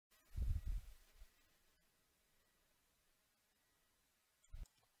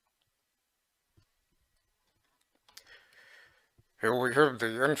Here we have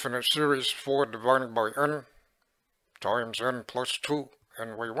the infinite series 4 divided by n times n plus 2,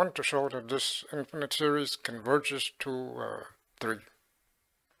 and we want to show that this infinite series converges to 3.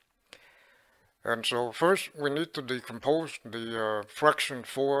 And so first we need to decompose the fraction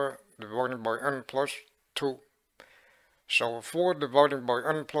 4 divided by n plus 2. So 4 divided by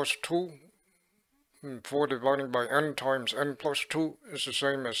n plus 2, 4 divided by n times n plus 2 is the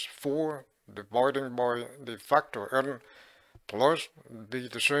same as 4 dividing by the factor n plus be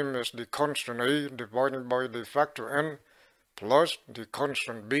the same as the constant a divided by the factor n plus the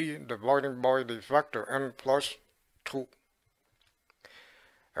constant b divided by the factor n plus 2.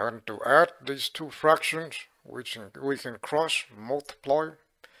 And to add these two fractions, we can cross multiply,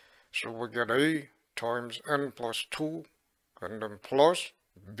 so we get a times n plus 2 and then plus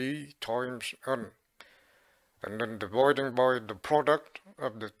b times n, and then dividing by the product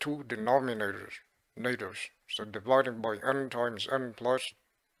of the two denominators. So dividing by n times n plus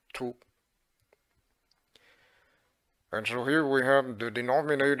 2. And so here we have the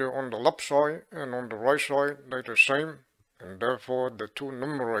denominator on the left side and on the right side, they're the same, and therefore the two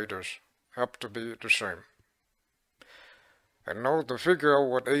numerators have to be the same. And now to figure out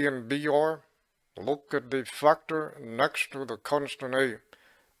what a and b are, look at the factor next to the constant a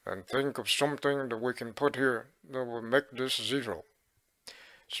and think of something that we can put here that will make this 0.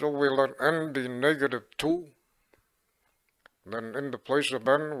 So we let n be negative 2. Then in the place of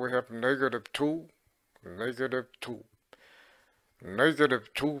n we have negative 2, negative 2. Negative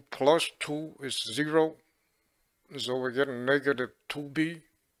 2 plus 2 is 0, so we get negative 2b.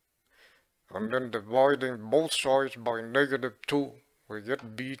 And then dividing both sides by negative 2, we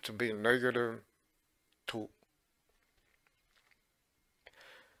get b to be negative 2.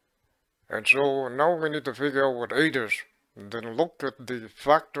 And so now we need to figure out what 8 is. Then look at the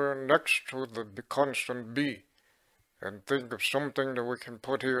factor next to the constant b and think of something that we can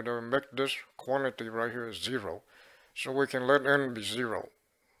put here to make this quantity right here 0. So we can let n be 0.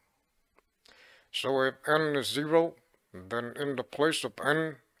 So if n is 0, then in the place of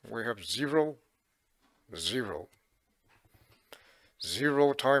n we have 0, 0.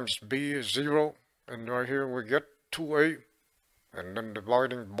 0 times b is 0, and right here we get 2a, and then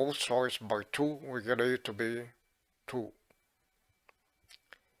dividing both sides by 2 we get a to be 2.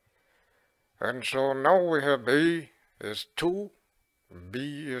 And so now we have a is 2,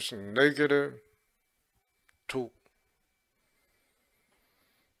 b is negative 2.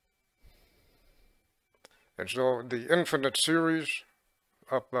 And so the infinite series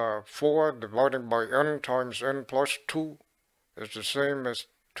of 4 divided by n times n plus 2 is the same as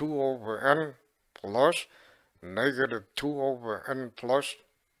 2 over n plus negative 2 over n plus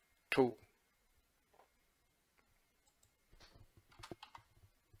 2.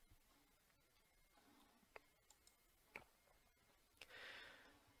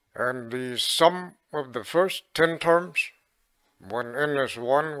 And the sum of the first 10 terms, when n is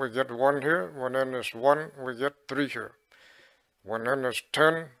 1, we get 1 here. When n is 1, we get 3 here. When n is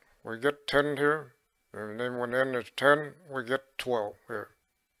 10, we get 10 here. And then when n is 10, we get 12 here.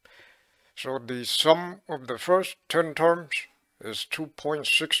 So the sum of the first 10 terms is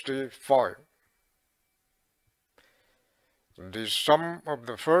 2.65. The sum of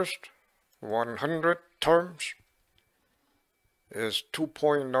the first 100 terms is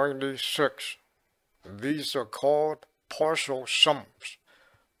 2.96. These are called partial sums.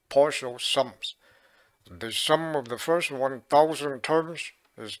 Partial sums. The sum of the first 1,000 terms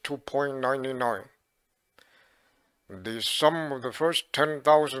is 2.99. The sum of the first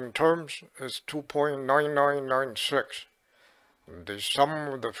 10,000 terms is 2.9996. The sum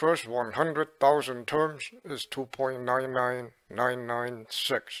of the first 100,000 terms is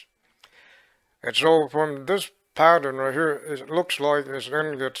 2.99996. And so from this pattern right here, it looks like as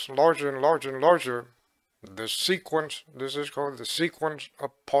n gets larger and larger and larger, the sequence, this is called the sequence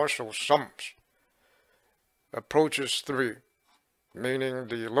of partial sums, approaches 3, meaning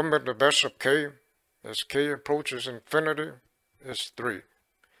the limit of s of k as k approaches infinity is 3.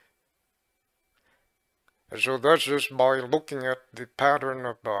 And so that's just by looking at the pattern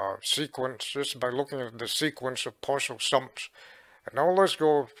of sequence, just by looking at the sequence of partial sums. And now let's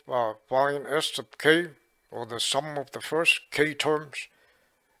go find s of k, or the sum of the first k terms,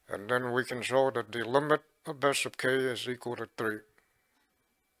 and then we can show that the limit of s of k is equal to 3.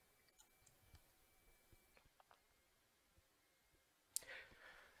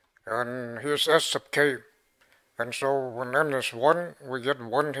 And here's s of k, and so when n is 1, we get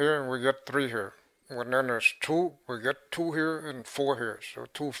 1 here and we get 3 here. When n is 2, we get 2 here and 4 here, so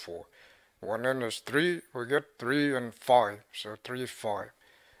 2, 4. When n is 3, we get 3 and 5, so 3, 5.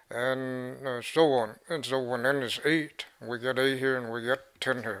 and so on. And so when n is 8, we get a here and we get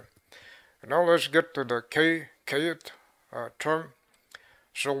 10 here. Now let's get to the kth term.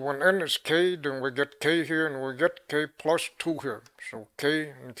 So when n is k, then we get k here and we get k plus 2 here. So k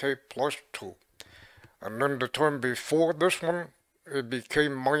and k plus 2. And then the term before this one, it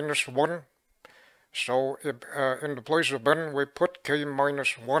became minus 1. So if, in the place of n, we put k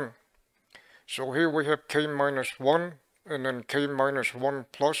minus 1. So here we have k minus 1, and then k minus 1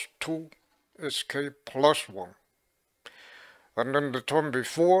 plus 2 is k plus 1. And then the term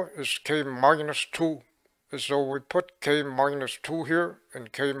before is k minus 2. So we put k minus 2 here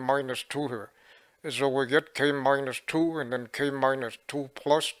and k minus 2 here. So we get k minus 2, and then k minus 2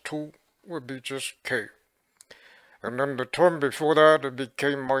 plus 2 would be just k. And then the term before that would be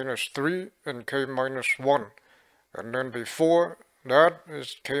k minus 3 and k minus 1. And then before that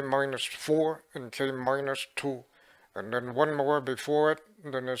is k minus 4 and k minus 2. And then one more before it,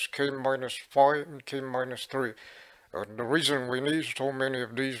 then it's k minus 5 and k minus 3. The reason we need so many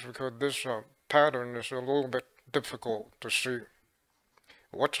of these is because this pattern is a little bit difficult to see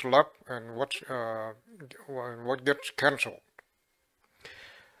what's left and what gets cancelled.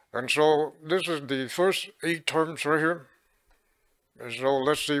 And so this is the first 8 terms right here. So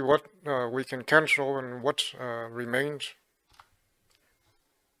let's see what we can cancel and what remains.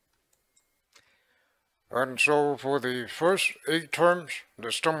 And so for the first 8 terms,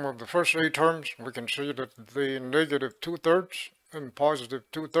 the sum of the first 8 terms, we can see that the negative 2/3 and positive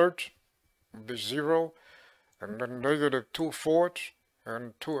 2/3 will be 0, and then negative 2/4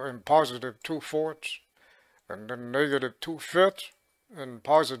 and positive 2/4, and then negative 2/5 and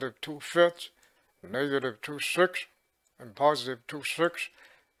positive 2/5, negative 2/6 and positive 2/6,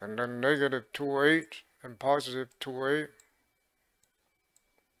 and then negative 2/8 and positive 2/8.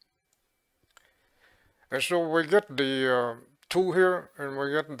 And so we get the 2 here, and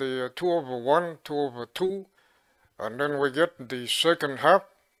we get the 2 over 1, 2 over 2, and then we get the second half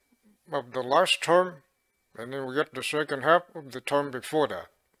of the last term, and then we get the second half of the term before that.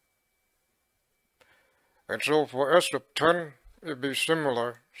 And so for s of 10, it'd be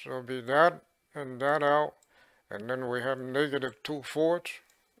similar. So it'd be that and that out, and then we have negative 2/4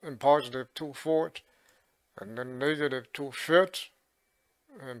 and positive 2/4, and then negative 2/5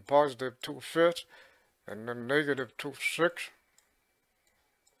 and positive 2/5, and then negative 2/6,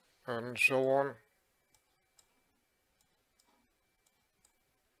 and so on.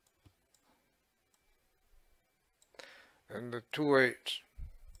 And the 2/8.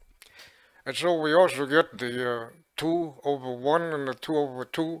 And so we also get the 2 over 1 and the 2 over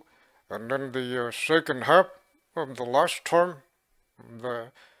 2, and then the second half of the last term,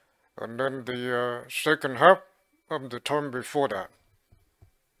 and then the second half of the term before that.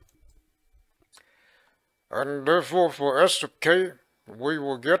 And therefore for s of k, we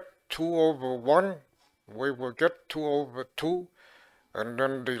will get 2 over 1, we will get 2 over 2, and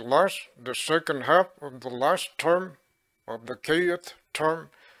then the second half of the last term of the kth term,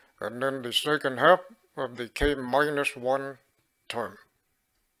 and then the second half of the k minus 1 term.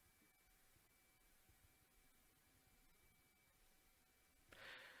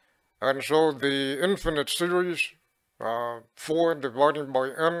 And so the infinite series, 4 divided by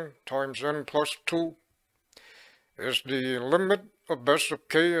n times n plus 2, is the limit of s of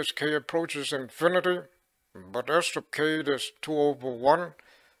k as k approaches infinity, but s of k is 2 over 1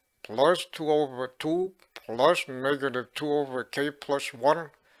 plus 2 over 2 plus negative 2 over k plus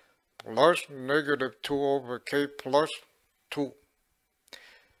 1 plus negative 2 over k plus 2.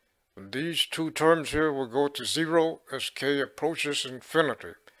 These two terms here will go to 0 as k approaches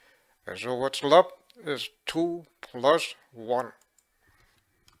infinity. And so what's left is 2 plus 1,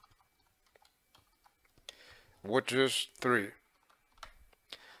 which is 3.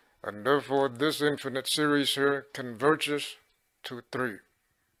 And therefore this infinite series here converges to 3.